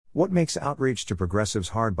What Makes Outreach to Progressives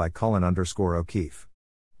Hard by Cullen_O'Keefe.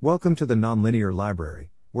 Welcome to the Nonlinear Library,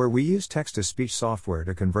 where we use text-to-speech software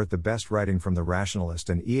to convert the best writing from the rationalist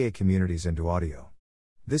and EA communities into audio.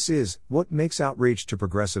 This is What Makes Outreach to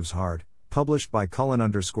Progressives Hard, published by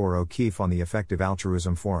Cullen_O'Keefe on the Effective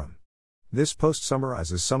Altruism Forum. This post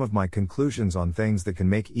summarizes some of my conclusions on things that can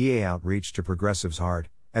make EA outreach to progressives hard,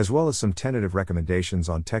 as well as some tentative recommendations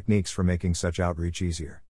on techniques for making such outreach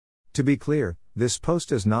easier. To be clear, this post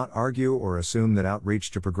does not argue or assume that outreach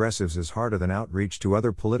to progressives is harder than outreach to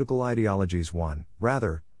other political ideologies.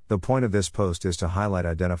 Rather, the point of this post is to highlight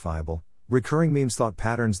identifiable, recurring memes thought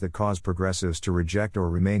patterns that cause progressives to reject or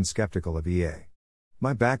remain skeptical of EA.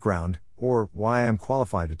 My background, or why I am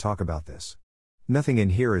qualified to talk about this. Nothing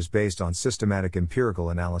in here is based on systematic empirical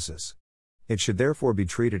analysis. It should therefore be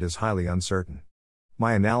treated as highly uncertain.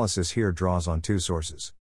 My analysis here draws on two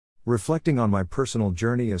sources. Reflecting on my personal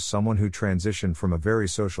journey as someone who transitioned from a very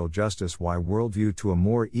social justice worldview to a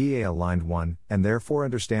more EA-aligned one, and therefore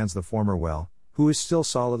understands the former well, who is still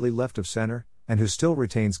solidly left of center, and who still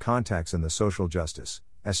retains contacts in the social justice,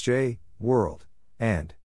 SJ, world,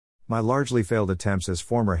 and my largely failed attempts as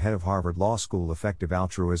former head of Harvard Law School Effective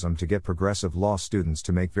Altruism to get progressive law students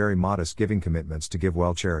to make very modest giving commitments to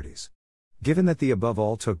GiveWell charities. Given that the above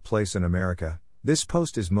all took place in America, this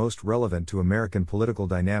post is most relevant to American political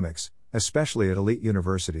dynamics, especially at elite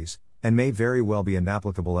universities, and may very well be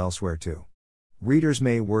inapplicable elsewhere too. Readers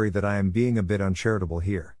may worry that I am being a bit uncharitable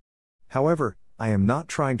here. However, I am not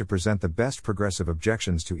trying to present the best progressive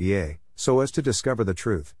objections to EA, so as to discover the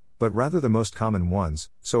truth, but rather the most common ones,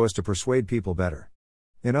 so as to persuade people better.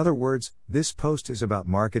 In other words, this post is about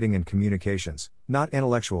marketing and communications, not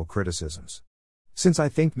intellectual criticisms. Since I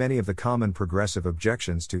think many of the common progressive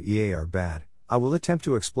objections to EA are bad, I will attempt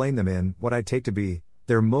to explain them in what I take to be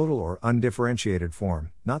their modal or undifferentiated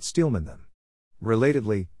form, not steelman them.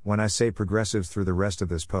 Relatedly, when I say progressives through the rest of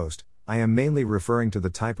this post, I am mainly referring to the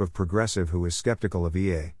type of progressive who is skeptical of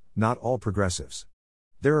EA, not all progressives.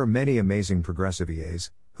 There are many amazing progressive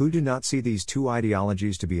EAs who do not see these two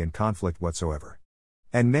ideologies to be in conflict whatsoever.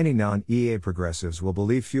 And many non-EA progressives will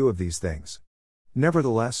believe few of these things.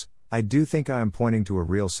 Nevertheless, I do think I am pointing to a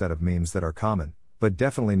real set of memes that are common, but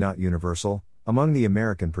definitely not universal, among the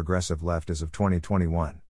American progressive left as of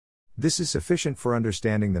 2021. This is sufficient for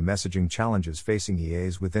understanding the messaging challenges facing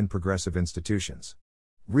EAs within progressive institutions.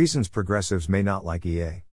 Reasons progressives may not like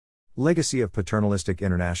EA. Legacy of paternalistic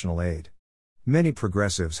international aid. Many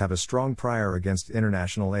progressives have a strong prior against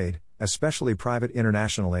international aid, especially private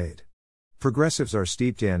international aid. Progressives are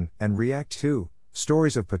steeped in, and react to,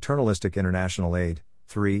 stories of paternalistic international aid,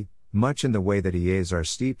 much in the way that EAs are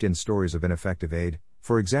steeped in stories of ineffective aid,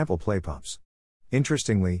 for example Playpumps.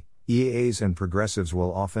 Interestingly, EAs and progressives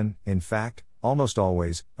will often, in fact, almost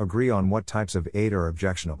always, agree on what types of aid are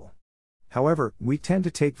objectionable. However, we tend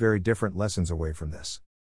to take very different lessons away from this.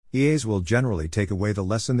 EAs will generally take away the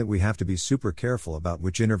lesson that we have to be super careful about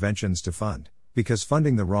which interventions to fund, because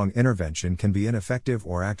funding the wrong intervention can be ineffective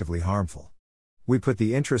or actively harmful. We put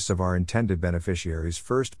the interests of our intended beneficiaries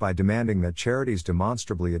first by demanding that charities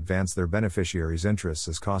demonstrably advance their beneficiaries' interests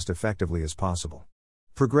as cost-effectively as possible.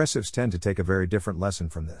 Progressives tend to take a very different lesson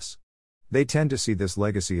from this. They tend to see this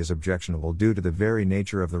legacy as objectionable due to the very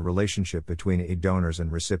nature of the relationship between aid donors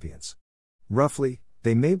and recipients. Roughly,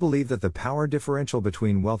 they may believe that the power differential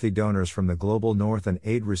between wealthy donors from the global north and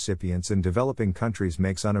aid recipients in developing countries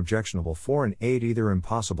makes unobjectionable foreign aid either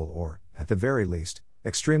impossible or, at the very least,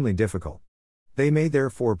 extremely difficult. They may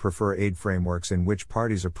therefore prefer aid frameworks in which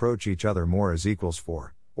parties approach each other more as equals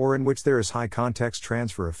or in which there is high context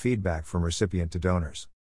transfer of feedback from recipient to donors.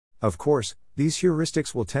 Of course, these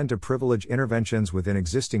heuristics will tend to privilege interventions within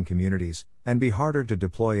existing communities, and be harder to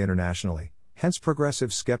deploy internationally, hence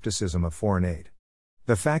progressive skepticism of foreign aid.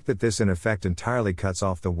 The fact that this in effect entirely cuts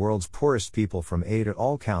off the world's poorest people from aid at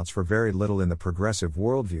all counts for very little in the progressive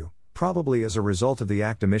worldview, probably as a result of the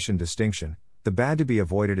act-omission distinction. The bad to be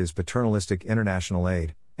avoided is paternalistic international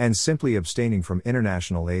aid, and simply abstaining from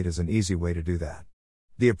international aid is an easy way to do that.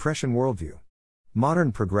 The oppression worldview.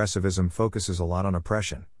 Modern progressivism focuses a lot on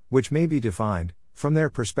oppression, which may be defined, from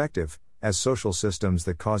their perspective, as social systems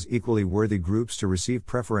that cause equally worthy groups to receive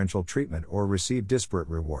preferential treatment or receive disparate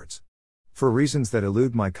rewards. For reasons that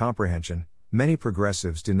elude my comprehension, many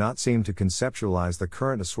progressives do not seem to conceptualize the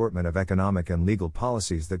current assortment of economic and legal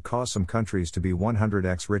policies that cause some countries to be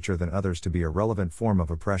 100x richer than others to be a relevant form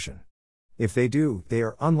of oppression. If they do, they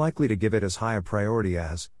are unlikely to give it as high a priority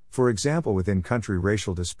as, for example, within-country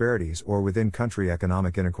racial disparities or within-country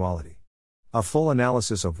economic inequality. A full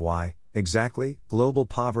analysis of why, exactly, global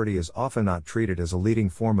poverty is often not treated as a leading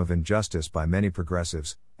form of injustice by many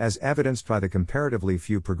progressives, as evidenced by the comparatively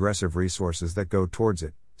few progressive resources that go towards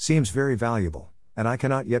it, seems very valuable, and I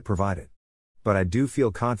cannot yet provide it. But I do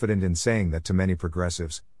feel confident in saying that to many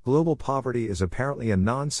progressives, global poverty is apparently a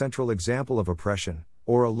non-central example of oppression,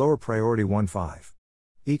 or a lower priority 1.5.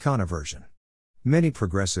 Econ aversion. Many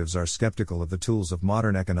progressives are skeptical of the tools of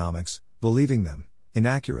modern economics, believing them,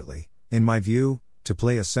 inaccurately, in my view, to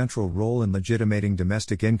play a central role in legitimating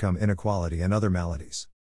domestic income inequality and other maladies.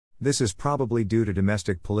 This is probably due to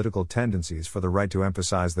domestic political tendencies for the right to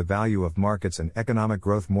emphasize the value of markets and economic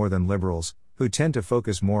growth more than liberals, who tend to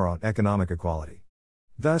focus more on economic equality.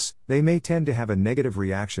 Thus, they may tend to have a negative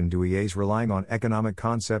reaction to EAs relying on economic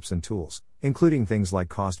concepts and tools, including things like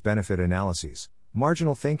cost-benefit analyses,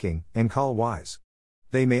 marginal thinking, and call-wise.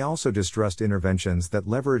 They may also distrust interventions that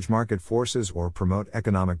leverage market forces or promote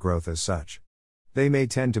economic growth as such. They may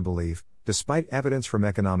tend to believe, despite evidence from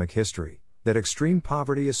economic history, that extreme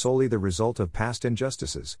poverty is solely the result of past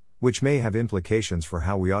injustices, which may have implications for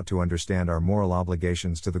how we ought to understand our moral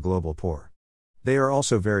obligations to the global poor. They are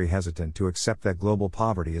also very hesitant to accept that global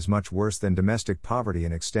poverty is much worse than domestic poverty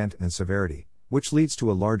in extent and severity, which leads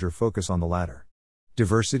to a larger focus on the latter.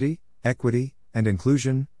 Diversity, equity, and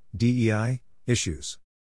inclusion, DEI, issues.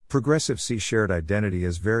 Progressives see shared identity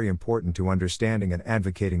as very important to understanding and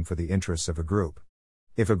advocating for the interests of a group.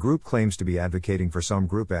 If a group claims to be advocating for some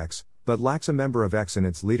group X, but lacks a member of X in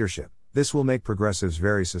its leadership, this will make progressives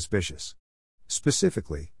very suspicious.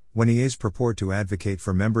 Specifically, when EAs purport to advocate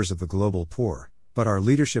for members of the global poor, but our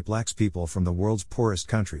leadership lacks people from the world's poorest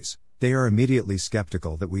countries, they are immediately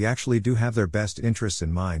skeptical that we actually do have their best interests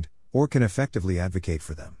in mind, or can effectively advocate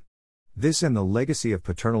for them. This and the legacy of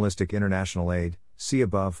paternalistic international aid, see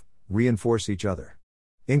above, reinforce each other.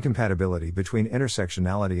 Incompatibility between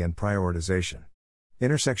intersectionality and prioritization.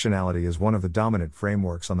 Intersectionality is one of the dominant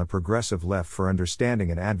frameworks on the progressive left for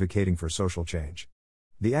understanding and advocating for social change.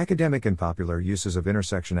 The academic and popular uses of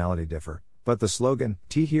intersectionality differ, but the slogan,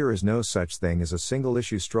 "Here is no such thing as a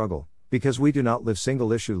single-issue struggle, because we do not live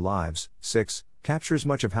single-issue lives," 6, captures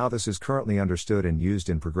much of how this is currently understood and used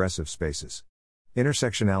in progressive spaces.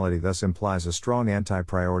 Intersectionality thus implies a strong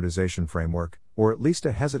anti-prioritization framework, or at least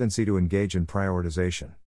a hesitancy to engage in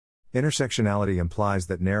prioritization. Intersectionality implies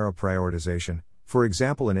that narrow prioritization, for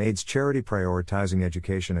example in AIDS charity prioritizing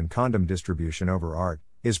education and condom distribution over art,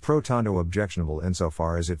 is pro tanto objectionable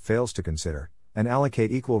insofar as it fails to consider, and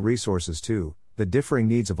allocate equal resources to, the differing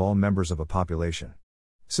needs of all members of a population.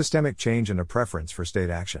 Systemic change and a preference for state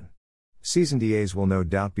action. Seasoned EAs will no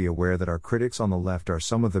doubt be aware that our critics on the left are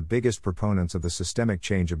some of the biggest proponents of the systemic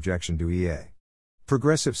change objection to EA.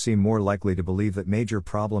 Progressives seem more likely to believe that major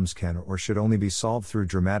problems can or should only be solved through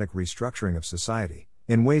dramatic restructuring of society,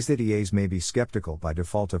 in ways that EAs may be skeptical by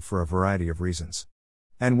default of for a variety of reasons.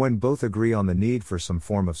 And when both agree on the need for some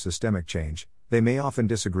form of systemic change, they may often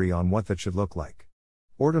disagree on what that should look like.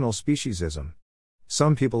 Ordinal speciesism.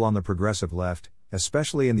 Some people on the progressive left,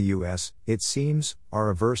 especially in the US, it seems, are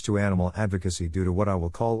averse to animal advocacy due to what I will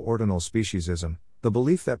call ordinal speciesism, the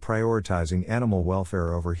belief that prioritizing animal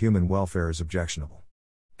welfare over human welfare is objectionable.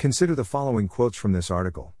 Consider the following quotes from this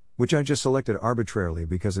article, which I just selected arbitrarily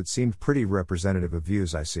because it seemed pretty representative of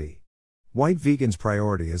views I see. White vegans'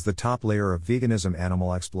 priority is the top layer of veganism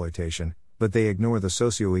animal exploitation, but they ignore the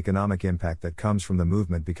socioeconomic impact that comes from the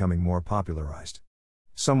movement becoming more popularized.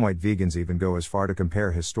 Some white vegans even go as far to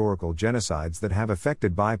compare historical genocides that have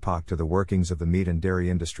affected BIPOC to the workings of the meat and dairy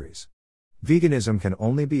industries. Veganism can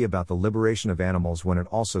only be about the liberation of animals when it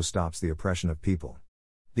also stops the oppression of people.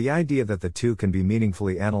 The idea that the two can be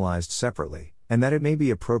meaningfully analyzed separately, and that it may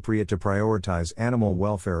be appropriate to prioritize animal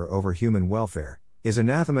welfare over human welfare, is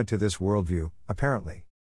anathema to this worldview, apparently.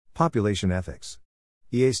 Population ethics.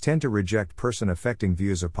 EAs tend to reject person-affecting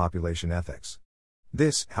views of population ethics.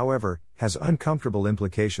 This, however, has uncomfortable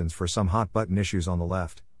implications for some hot-button issues on the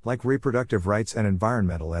left, like reproductive rights and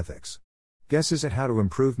environmental ethics. Guesses at how to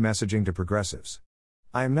improve messaging to progressives.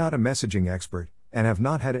 I am not a messaging expert, and have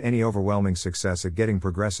not had any overwhelming success at getting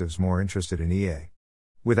progressives more interested in EA.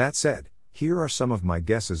 With that said, here are some of my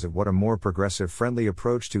guesses at what a more progressive-friendly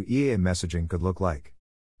approach to EA messaging could look like.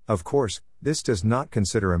 Of course, this does not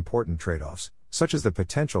consider important trade-offs, such as the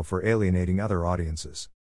potential for alienating other audiences.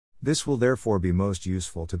 This will therefore be most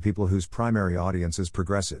useful to people whose primary audience is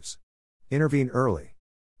progressives. Intervene early.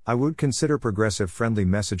 I would consider progressive-friendly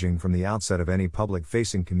messaging from the outset of any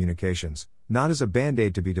public-facing communications, not as a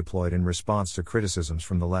band-aid to be deployed in response to criticisms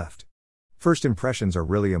from the left. First impressions are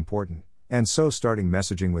really important, and so starting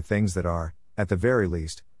messaging with things that are, at the very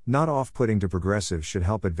least, not off-putting to progressives should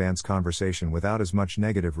help advance conversation without as much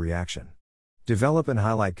negative reaction. Develop and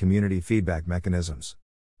highlight community feedback mechanisms.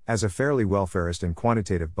 As a fairly welfarist and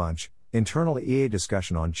quantitative bunch, internal EA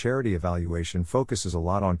discussion on charity evaluation focuses a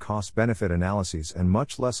lot on cost-benefit analyses and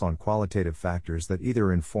much less on qualitative factors that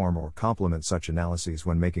either inform or complement such analyses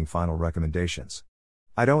when making final recommendations.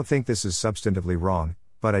 I don't think this is substantively wrong,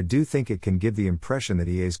 but I do think it can give the impression that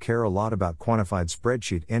EAs care a lot about quantified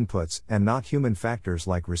spreadsheet inputs and not human factors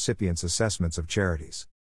like recipients' assessments of charities.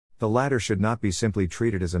 The latter should not be simply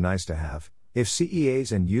treated as a nice-to-have. If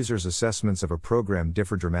CEAs and users' assessments of a program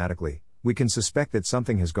differ dramatically, we can suspect that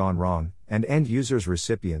something has gone wrong, and end users'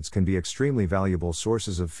 recipients can be extremely valuable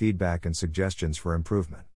sources of feedback and suggestions for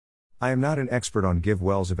improvement. I am not an expert on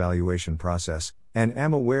GiveWell's evaluation process, and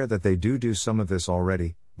am aware that they do some of this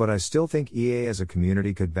already, but I still think EA as a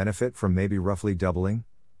community could benefit from maybe roughly doubling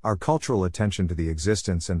our cultural attention to the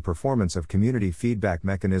existence and performance of community feedback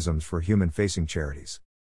mechanisms for human-facing charities.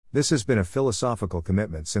 This has been a philosophical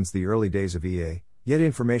commitment since the early days of EA, yet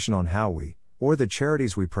information on how we, or the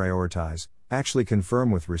charities we prioritize, actually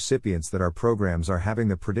confirm with recipients that our programs are having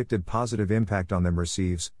the predicted positive impact on them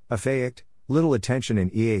receives, little attention in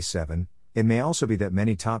EA7. It may also be that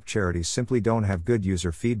many top charities simply don't have good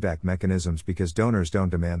user feedback mechanisms because donors don't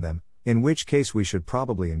demand them, in which case we should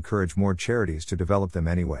probably encourage more charities to develop them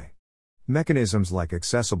anyway. Mechanisms like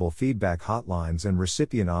accessible feedback hotlines and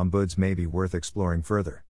recipient ombuds may be worth exploring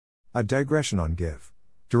further. A digression on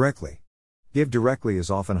GiveDirectly. GiveDirectly is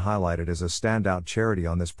often highlighted as a standout charity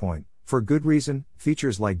on this point, for good reason.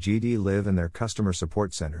 Features like GD Live and their customer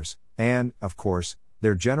support centers, and, of course,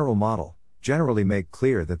 their general model, generally make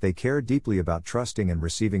clear that they care deeply about trusting and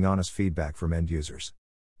receiving honest feedback from end users.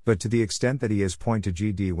 But to the extent that EAs point to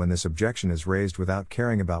GD when this objection is raised without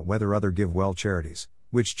caring about whether other GiveWell charities,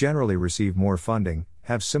 which generally receive more funding,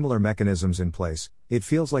 have similar mechanisms in place, it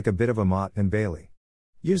feels like a bit of a Mott and Bailey.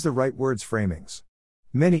 Use the right words framings.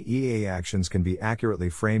 Many EA actions can be accurately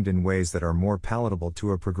framed in ways that are more palatable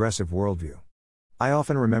to a progressive worldview. I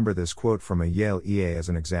often remember this quote from a Yale EA as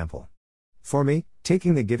an example. For me,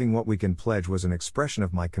 taking the Giving What We Can pledge was an expression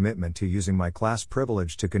of my commitment to using my class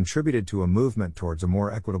privilege to contribute to a movement towards a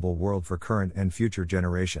more equitable world for current and future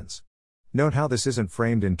generations. Note how this isn't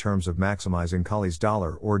framed in terms of maximizing Kali's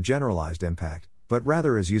dollar or generalized impact, but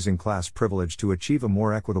rather as using class privilege to achieve a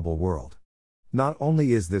more equitable world. Not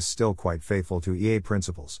only is this still quite faithful to EA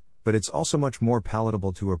principles, but it's also much more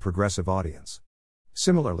palatable to a progressive audience.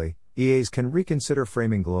 Similarly, EAs can reconsider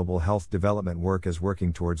framing global health development work as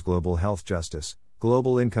working towards global health justice,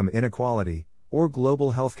 global income inequality, or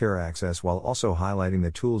global healthcare access while also highlighting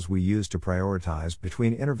the tools we use to prioritize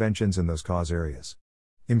between interventions in those cause areas.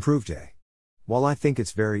 Improve day. While I think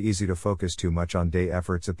it's very easy to focus too much on day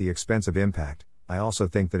efforts at the expense of impact, I also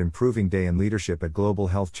think that improving day and leadership at global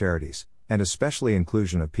health charities, and especially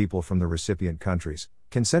inclusion of people from the recipient countries,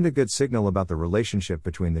 can send a good signal about the relationship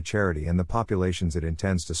between the charity and the populations it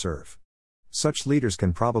intends to serve. Such leaders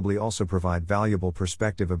can probably also provide valuable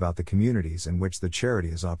perspective about the communities in which the charity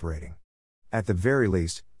is operating. At the very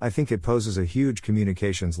least, I think it poses a huge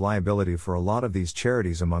communications liability for a lot of these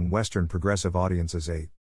charities among Western progressive audiences.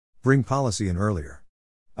 Bring policy in earlier.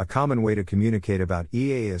 A common way to communicate about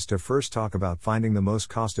EA is to first talk about finding the most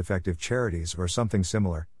cost-effective charities or something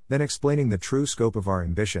similar, then explaining the true scope of our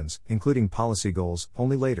ambitions, including policy goals,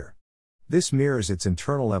 only later. This mirrors its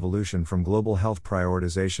internal evolution from global health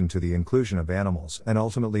prioritization to the inclusion of animals and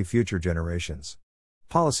ultimately future generations.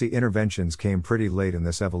 Policy interventions came pretty late in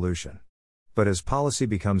this evolution. But as policy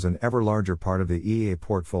becomes an ever larger part of the EA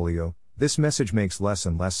portfolio, this message makes less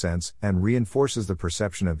and less sense and reinforces the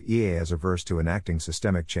perception of EA as averse to enacting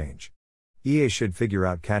systemic change. EA should figure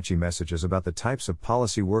out catchy messages about the types of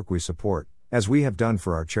policy work we support, as we have done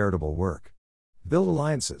for our charitable work. Build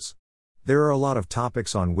alliances. There are a lot of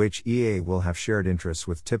topics on which EA will have shared interests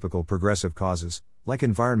with typical progressive causes, like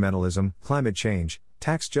environmentalism, climate change,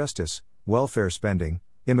 tax justice, welfare spending,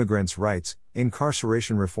 immigrants' rights,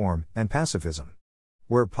 incarceration reform, and pacifism.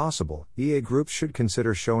 Where possible, EA groups should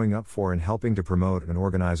consider showing up for and helping to promote and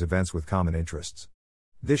organize events with common interests.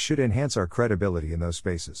 This should enhance our credibility in those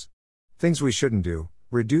spaces. Things we shouldn't do: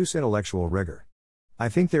 reduce intellectual rigor. I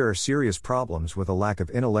think there are serious problems with a lack of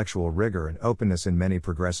intellectual rigor and openness in many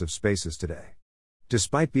progressive spaces today.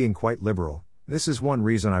 Despite being quite liberal, this is one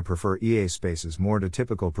reason I prefer EA spaces more to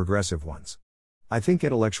typical progressive ones. I think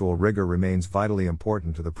intellectual rigor remains vitally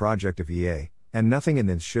important to the project of EA, and nothing in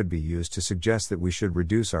this should be used to suggest that we should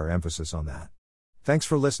reduce our emphasis on that. Thanks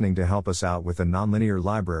for listening. To help us out with the Nonlinear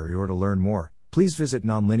Library or to learn more, please visit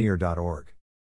nonlinear.org.